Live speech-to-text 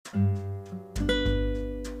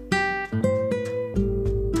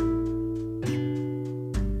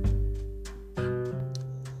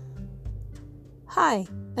Hi,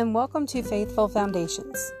 and welcome to Faithful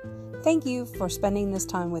Foundations. Thank you for spending this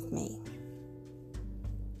time with me.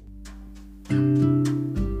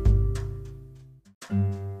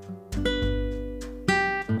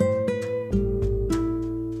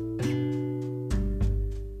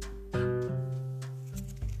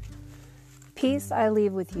 Peace I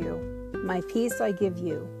leave with you, my peace I give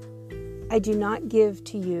you. I do not give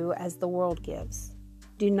to you as the world gives.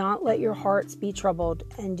 Do not let your hearts be troubled,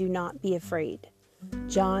 and do not be afraid.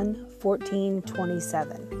 John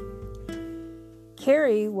 14:27.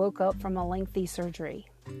 Carrie woke up from a lengthy surgery.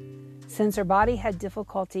 Since her body had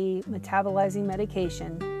difficulty metabolizing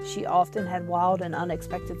medication, she often had wild and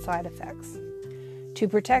unexpected side effects. To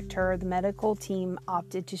protect her, the medical team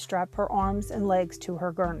opted to strap her arms and legs to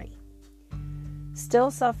her gurney.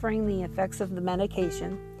 Still suffering the effects of the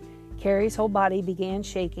medication, Carrie's whole body began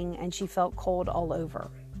shaking and she felt cold all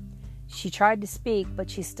over. She tried to speak, but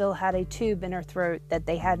she still had a tube in her throat that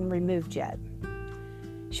they hadn't removed yet.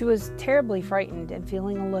 She was terribly frightened and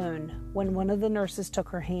feeling alone when one of the nurses took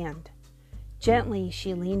her hand. Gently,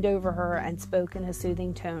 she leaned over her and spoke in a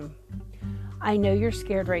soothing tone. "I know you're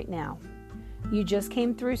scared right now. You just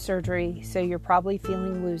came through surgery, so you're probably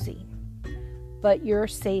feeling woozy. But you're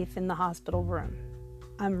safe in the hospital room.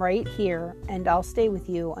 I'm right here, and I'll stay with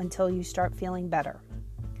you until you start feeling better."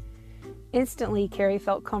 Instantly, Carrie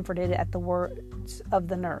felt comforted at the words of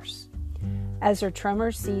the nurse. As her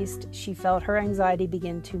tremors ceased, she felt her anxiety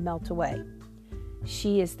begin to melt away.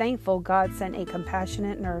 She is thankful God sent a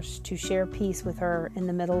compassionate nurse to share peace with her in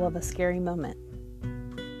the middle of a scary moment.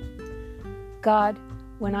 God,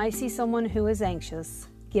 when I see someone who is anxious,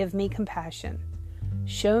 give me compassion.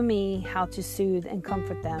 Show me how to soothe and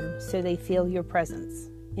comfort them so they feel your presence.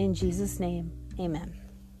 In Jesus' name, amen.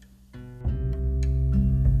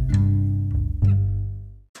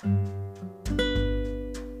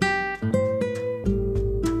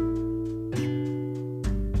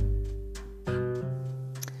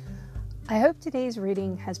 I hope today's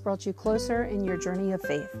reading has brought you closer in your journey of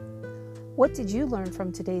faith. What did you learn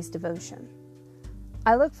from today's devotion?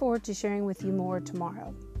 I look forward to sharing with you more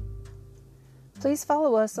tomorrow. Please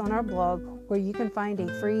follow us on our blog, where you can find a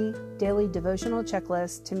free daily devotional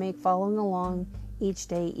checklist to make following along each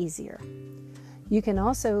day easier. You can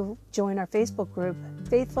also join our Facebook group,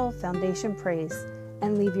 Faithful Foundation Praise,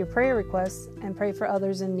 and leave your prayer requests and pray for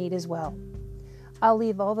others in need as well. I'll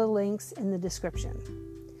leave all the links in the description.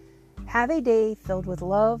 Have a day filled with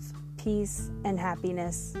love, peace, and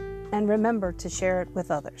happiness, and remember to share it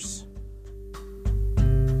with others.